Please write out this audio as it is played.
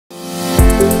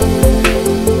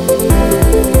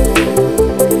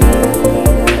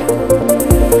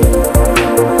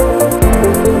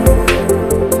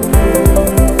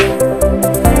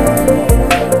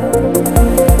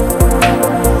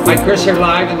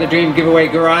the Dream Giveaway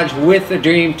Garage with the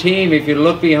Dream Team. If you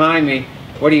look behind me,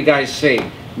 what do you guys see?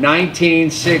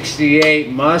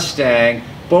 1968 Mustang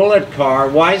bullet car.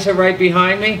 Why is it right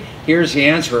behind me? Here's the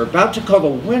answer. We're about to call the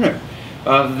winner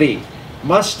of the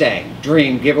Mustang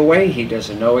Dream Giveaway. He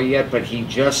doesn't know it yet, but he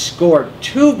just scored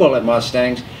 2 bullet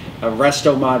Mustangs, a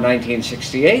Resto Mod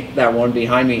 1968, that one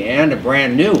behind me, and a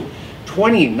brand new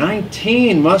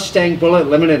 2019 Mustang Bullet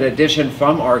Limited Edition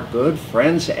from our good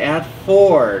friends at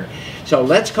Ford. So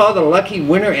let's call the lucky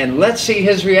winner and let's see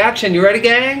his reaction. You ready,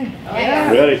 gang?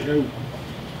 Yeah. Ready.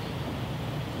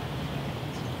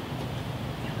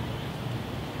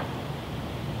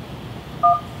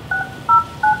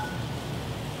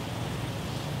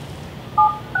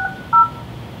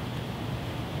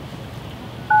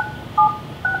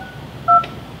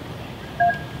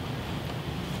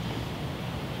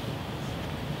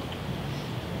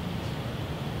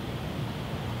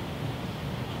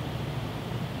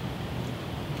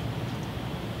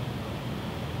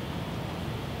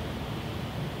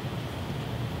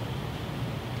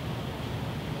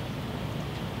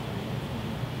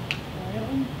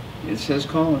 It says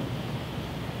calling.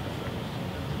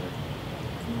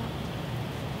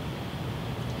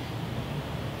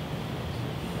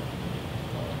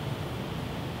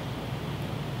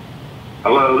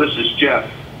 Hello, this is Jeff. I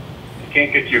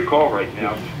can't get to your call right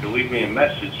now. If you leave me a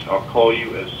message, I'll call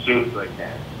you as soon as I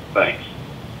can. Thanks.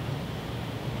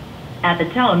 At the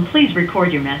tone, please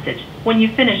record your message. When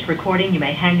you've finished recording, you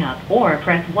may hang up or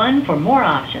press 1 for more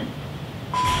options.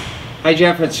 Hi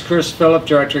Jeff, it's Chris Phillip,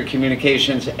 Director of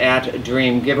Communications at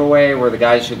Dream Giveaway. We're the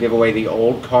guys who give away the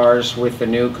old cars with the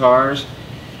new cars.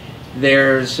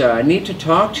 I need to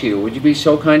talk to you. Would you be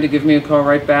so kind to give me a call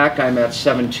right back? I'm at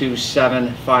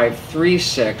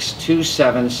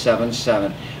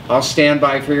 727-536-2777. I'll stand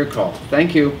by for your call.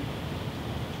 Thank you.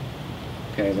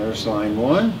 Okay, there's line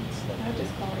 1.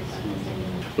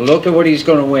 Look at what he's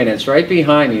going to win. It's right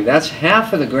behind me. That's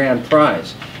half of the grand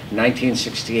prize.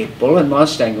 1968 Bullet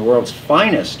Mustang, the world's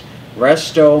finest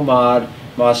Resto Mod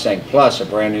Mustang, plus a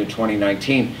brand new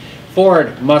 2019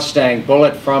 Ford Mustang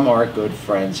Bullet from our good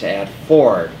friends at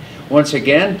Ford. Once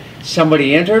again,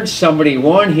 somebody entered, somebody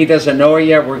won. He doesn't know it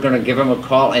yet. We're going to give him a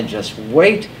call and just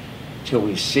wait till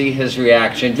we see his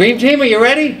reaction. Dream Team, are you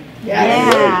ready?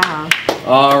 Yeah.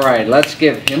 All right, let's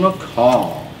give him a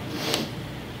call.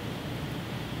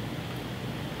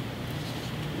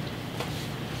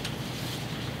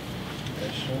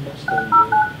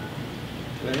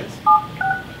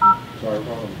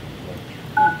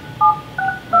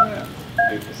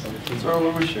 It's all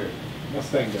over my shirt.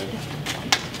 Mustang Day.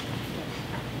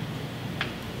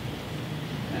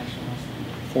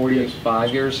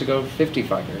 45 years ago,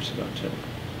 55 years ago too.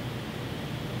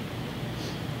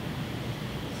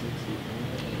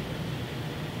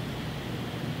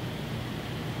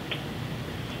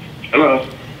 Hello.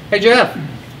 Hey Jeff.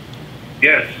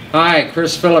 Yes. Hi,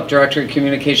 Chris Phillip, Director of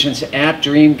Communications at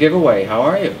Dream Giveaway. How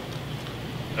are you?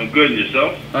 I'm good. And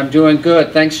yourself? I'm doing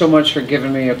good. Thanks so much for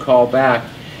giving me a call back.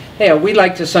 Hey, we'd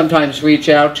like to sometimes reach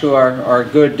out to our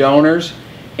good donors,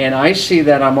 and I see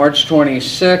that on March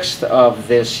 26th of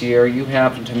this year, you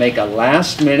happened to make a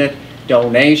last-minute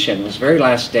donation. It was the very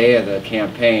last day of the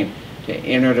campaign to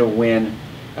enter to win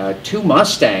 2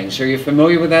 Mustangs. Are you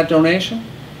familiar with that donation?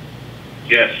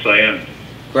 Yes, I am.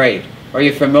 Great. Are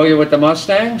you familiar with the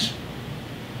Mustangs?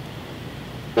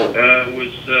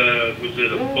 Was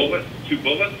it a bullet? 2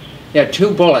 bullets? Yeah,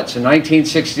 2 bullets, a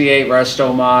 1968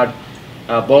 Resto Mod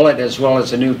Bullet, as well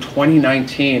as a new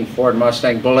 2019 Ford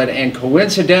Mustang Bullet. And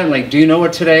coincidentally, do you know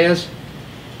what today is?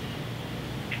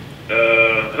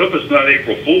 I hope it's not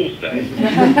April Fool's Day.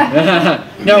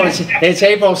 No, it's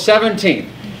April 17th.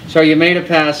 So you made it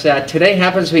past that. Today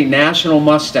happens to be National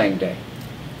Mustang Day.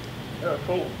 Oh,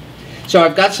 cool. So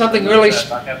I've got something really...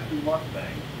 I have 2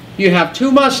 Mustangs. You have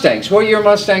 2 Mustangs. What year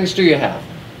Mustangs do you have?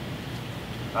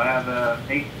 I have a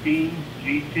 18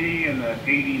 GT and an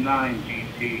 89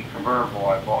 GT convertible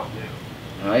I bought new.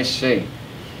 I see.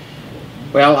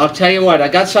 Well, I'll tell you what. I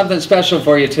got something special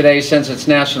for you today since it's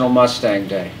National Mustang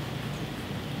Day.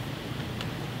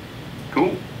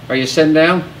 Cool. Are you sitting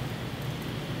down?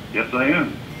 Yes, I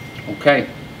am. Okay.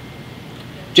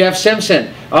 Jeff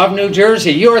Simpson of New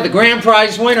Jersey, you are the grand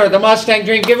prize winner of the Mustang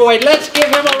Dream Giveaway. Let's give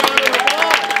him a round of applause.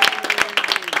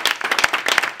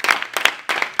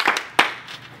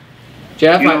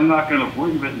 Jeff, I'm not going to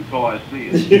believe it until I see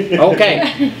it.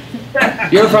 Okay.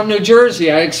 You're from New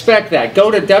Jersey. I expect that. Go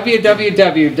to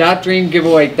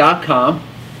www.dreamgiveaway.com.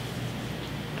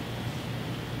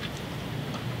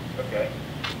 Okay.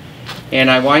 And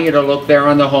I want you to look there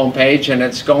on the home page, and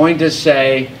it's going to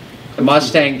say the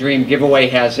Mustang Dream Giveaway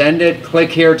has ended. Click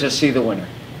here to see the winner.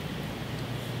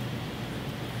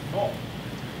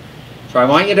 So I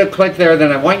want you to click there,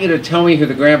 then I want you to tell me who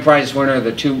the grand prize winner of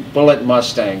the 2 Bullet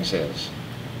Mustangs is.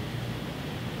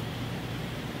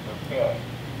 Okay.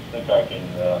 I think I can,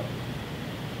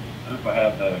 if I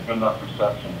have the good enough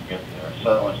reception to get there.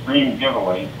 So it's Dream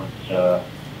Giveaway, which,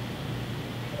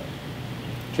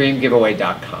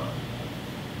 dreamgiveaway.com.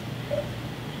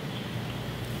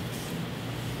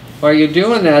 While you're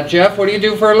doing that, Jeff, what do you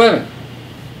do for a living?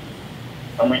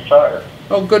 I'm retired.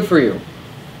 Oh, good for you.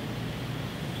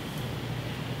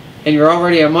 And you're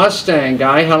already a Mustang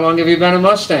guy. How long have you been a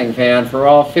Mustang fan? For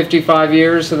all 55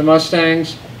 years of the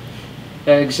Mustang's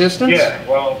existence? Yeah,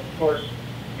 well, of course,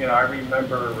 you know, I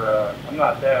remember, I'm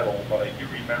not that old, but I do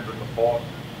remember the Boston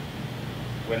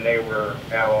when they were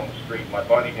out on the street. My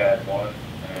buddy had one,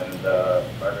 and I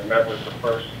remember the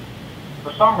first,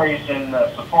 for some reason,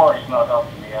 Safari's not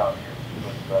helping me out here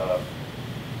with the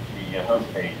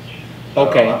homepage. So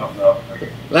Okay. I don't know if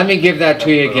Let me give that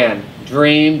to you again.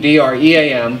 Dream,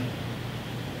 D-R-E-A-M,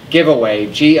 giveaway,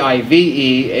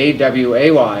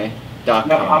 Giveaway.com.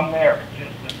 No, I'm there. It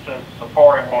says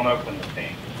Safari won't open the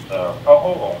page. So, oh,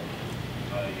 hold on.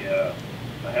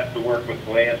 I have to work with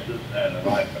glasses and an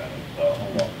iPhone. So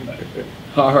hold on a second.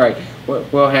 All right,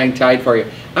 we'll hang tight for you.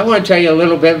 I want to tell you a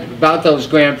little bit about those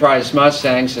grand prize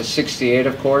Mustangs. The 68,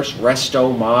 of course,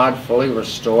 resto mod, fully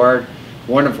restored.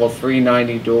 Wonderful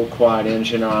 390 dual quad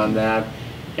engine on that.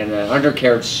 And the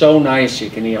undercarriage so nice you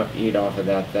can eat off of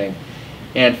that thing.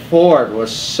 And Ford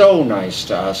was so nice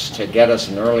to us to get us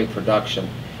an early production.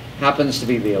 Happens to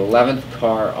be the 11th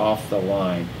car off the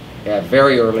line. Yeah,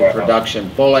 very early production.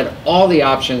 Bullet, all the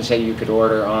options that you could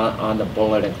order on the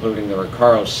Bullet, including the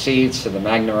Recaro seats and the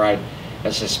Magnarite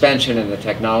suspension and the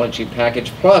technology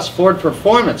package. Plus, Ford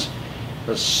Performance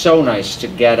was so nice to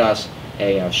get us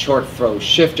a short throw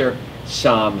shifter,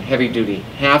 some heavy-duty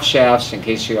half shafts in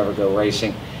case you ever go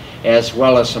racing, as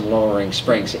well as some lowering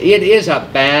springs. It is a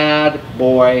bad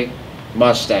boy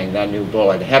Mustang, that new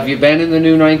Bullet. Have you been in the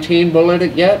new 19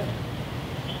 Bullet yet?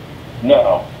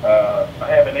 No, I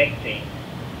have an 18.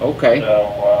 Okay. So,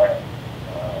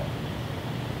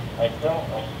 I don't,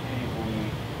 I see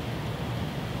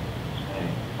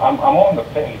I'm on the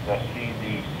page. I see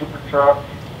the Super Truck.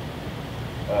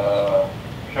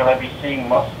 Should I be seeing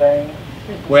Mustang?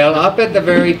 Well, up at the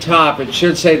very top, it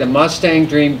should say the Mustang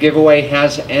Dream giveaway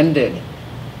has ended.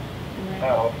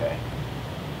 Oh, okay.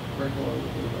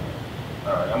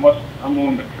 All right, I'm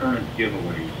on the current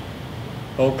giveaways.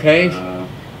 Okay.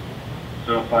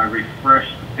 So if I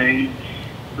refresh the page,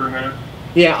 perhaps?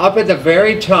 Yeah, up at the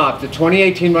very top, the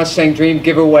 2018 Mustang Dream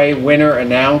giveaway winner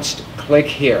announced. Click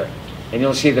here, and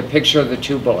you'll see the picture of the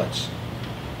 2 bullets.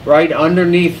 Right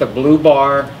underneath the blue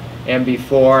bar and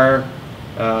before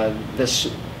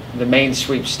the main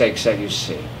sweepstakes that you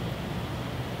see.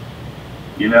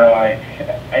 You know, I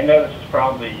know this is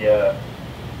probably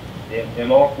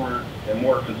an awkward and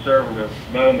more conservative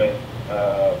moment,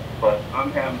 but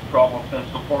I'm having trouble since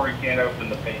Safari can't open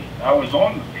the page. I was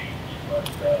on the page, but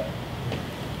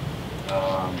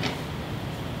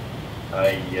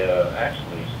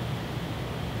actually,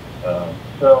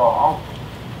 so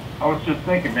I was just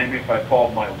thinking maybe if I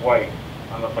called my wife,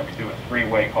 I don't know if I could do a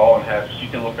 3-way call and she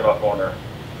can look it up on her.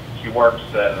 She works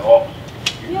at an office.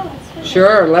 Yeah, that's fine.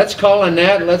 Sure, let's call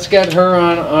Annette. Let's get her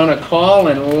on a call,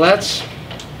 and let's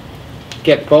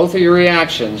get both of your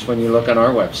reactions when you look on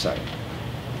our website.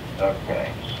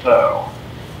 Okay, so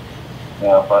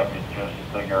now if I could just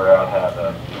figure out how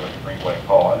to do a 3-way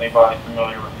call. Anybody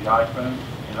familiar with the iPhone?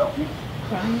 You know?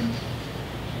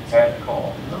 Add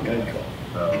call. Okay.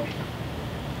 So,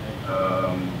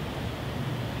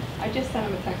 I just sent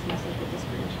him a text message with the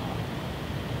screenshot.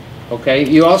 Okay,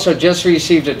 you also just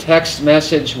received a text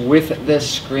message with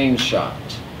this screenshot.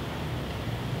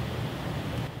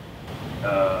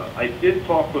 I did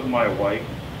talk with my wife,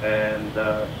 and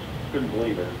couldn't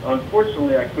believe it.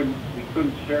 Unfortunately, we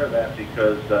couldn't share that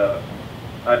because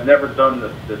I've never done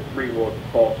the 3-way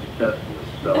call successfully,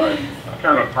 so I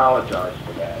kind of apologize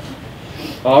for that.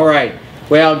 All right.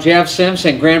 Well, Jeff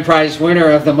Simpson, grand prize winner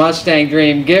of the Mustang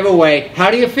Dream giveaway. How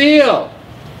do you feel?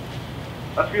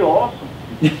 I feel awesome.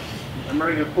 I'm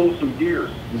ready to pull some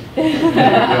gears.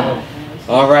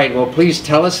 All right. Well, please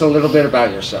tell us a little bit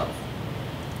about yourself.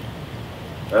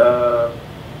 I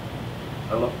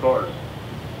love cars.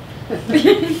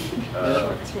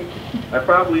 I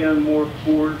probably own more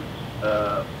Fords.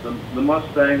 The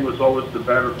Mustang was always the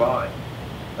better buy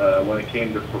when it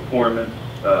came to performance.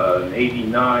 In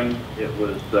 '89, it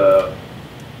was,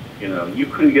 you know, you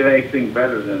couldn't get anything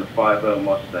better than a 5.0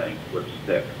 Mustang with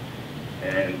stick.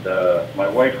 And my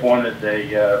wife wanted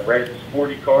a red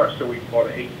sporty car, so we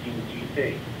bought an 18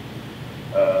 GT.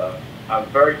 I'm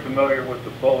very familiar with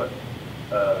the Bullet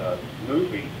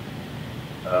movie.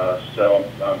 So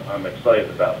I'm excited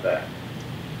about that.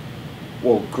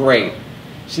 Well, great.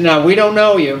 So now, we don't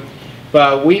know you,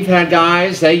 but we've had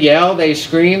guys, they yell, they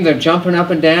scream, they're jumping up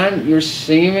and down. You're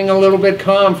seeming a little bit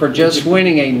calm for just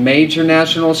winning a major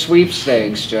national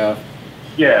sweepstakes, Jeff.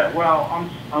 Yeah, well,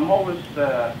 I'm always,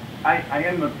 I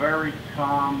am a very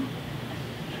calm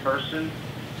person.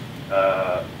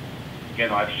 You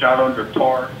know, I've shot under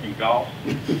par in golf,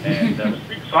 and it was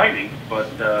exciting,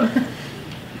 but,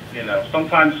 you know,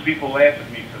 sometimes people laugh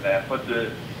at me for that, but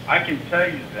I can tell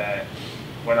you that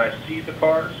when I see the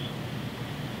cars,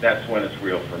 that's when it's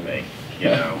real for me. You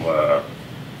know,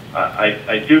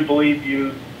 I do believe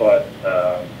you, but,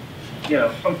 you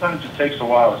know, sometimes it takes a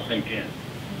while to sink in.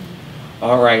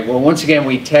 All right. Well, once again,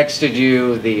 we texted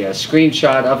you the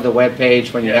screenshot of the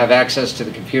webpage. When you have access to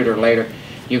the computer later,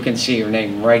 you can see your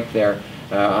name right there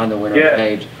on the winner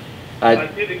page. I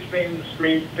did expand the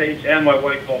screen page, and my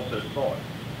wife also saw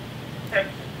it.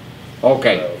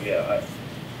 Okay. So, yeah,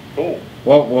 cool.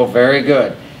 Well, very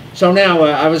good. So now,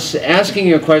 I was asking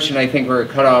you a question I think we were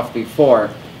cut off before.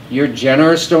 Your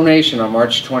generous donation on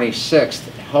March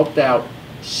 26th helped out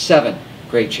 7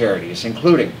 great charities,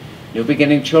 including New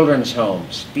Beginning Children's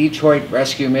Homes, Detroit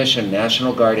Rescue Mission,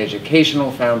 National Guard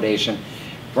Educational Foundation,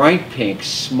 Bright Pink,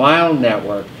 Smile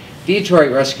Network,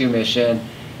 Detroit Rescue Mission,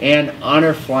 and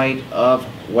Honor Flight of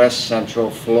West Central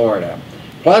Florida.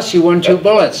 Plus, you won 2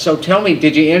 bullets. So tell me,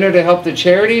 did you enter to help the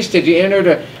charities? Did you enter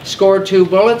to score 2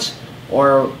 bullets?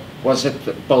 Or was it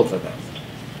both of them?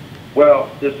 Well,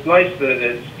 it's nice that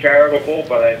it's charitable,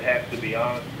 but I'd have to be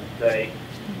honest and say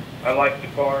I like the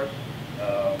cars.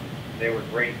 They were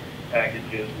great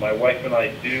packages. My wife and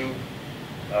I do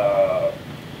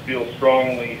feel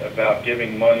strongly about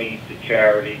giving money to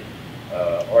charity.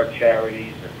 Our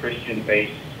charities are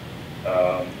Christian-based,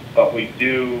 but we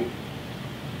do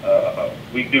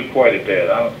quite a bit.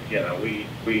 I've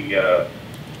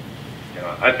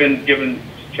been given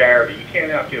to charity. You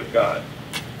can't outgive God.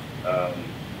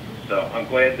 So I'm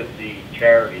glad that the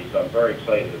charities, I'm very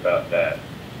excited about that.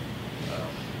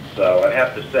 So I'd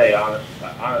have to say,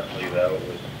 honestly though, it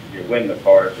was, you win the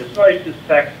cars. It's nice, it's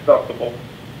tax deductible,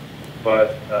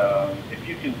 but if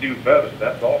you can do better,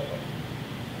 that's awesome.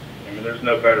 I mean, there's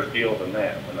no better deal than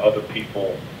that when other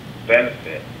people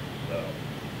benefit. So.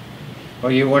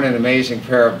 Well, you won an amazing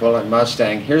pair of Bullet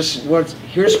Mustang. Here's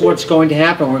what's going to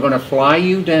happen. We're going to fly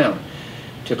you down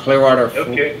to Clearwater,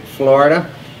 Florida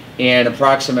in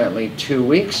approximately 2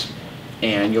 weeks,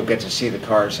 and you'll get to see the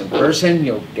cars in person.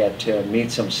 You'll get to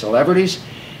meet some celebrities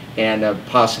and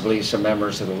possibly some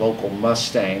members of the local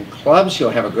Mustang clubs. You'll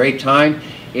have a great time.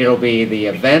 It'll be the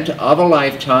event of a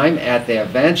lifetime. At the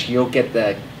event, you'll get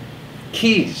the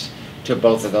keys to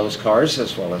both of those cars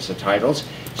as well as the titles.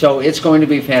 So it's going to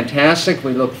be fantastic.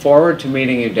 We look forward to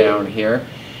meeting you down here.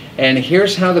 And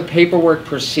here's how the paperwork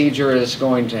procedure is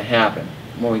going to happen.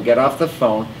 When we get off the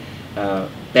phone,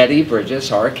 Betty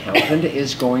Bridges, our accountant,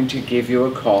 is going to give you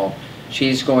a call.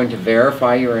 She's going to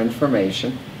verify your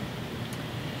information,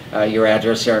 your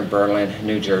address there in Berlin,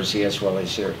 New Jersey, as well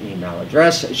as your email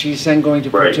address. She's then going to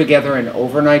put together an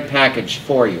overnight package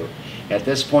for you. At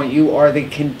this point, you are the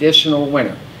conditional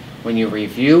winner. When you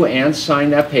review and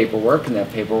sign that paperwork, and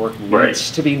that paperwork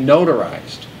needs to be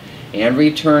notarized and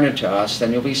return it to us,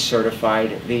 then you'll be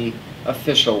certified the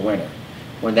official winner.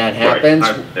 When that happens,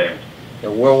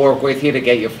 we'll work with you to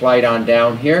get your flight on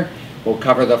down here. We'll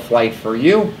cover the flight for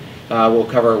you. We'll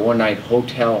cover a one-night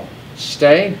hotel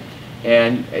stay.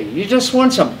 And you just won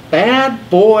some bad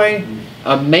boy,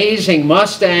 amazing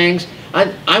Mustangs.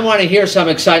 I want to hear some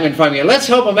excitement from you. Let's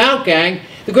help them out, gang.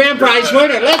 The grand prize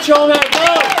winner. Let's show them how it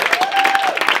goes.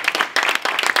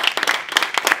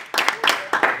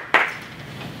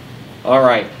 All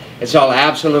right. It's all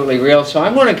absolutely real. So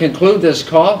I'm going to conclude this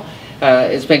call.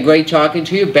 It's been great talking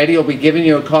to you. Betty will be giving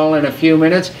you a call in a few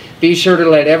minutes. Be sure to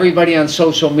let everybody on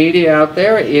social media out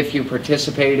there, if you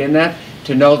participate in that,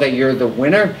 to know that you're the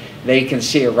winner. They can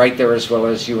see it right there, as well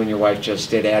as you and your wife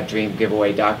just did at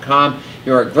dreamgiveaway.com.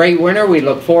 You're a great winner. We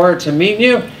look forward to meeting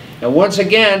you. And once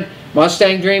again,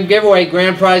 Mustang Dream Giveaway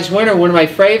grand prize winner, one of my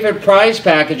favorite prize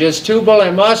packages, 2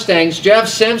 Bullet Mustangs, Jeff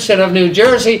Simpson of New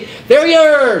Jersey. They're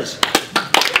yours.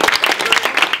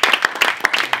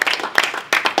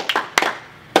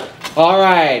 All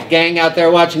right, gang out there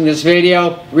watching this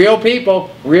video, real people,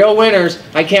 real winners.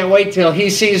 I can't wait till he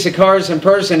sees the cars in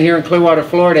person here in Clearwater,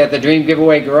 Florida at the Dream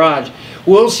Giveaway Garage.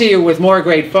 We'll see you with more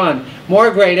great fun, more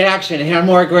great action, and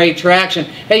more great traction.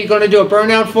 Hey, you going to do a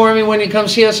burnout for me when you come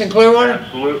see us in Clearwater?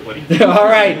 Absolutely. All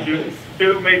right.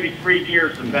 2, maybe 3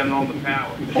 years, depending on the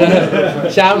power.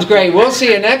 Sounds great. We'll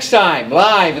see you next time,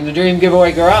 live in the Dream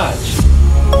Giveaway Garage.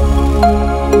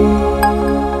 Bye.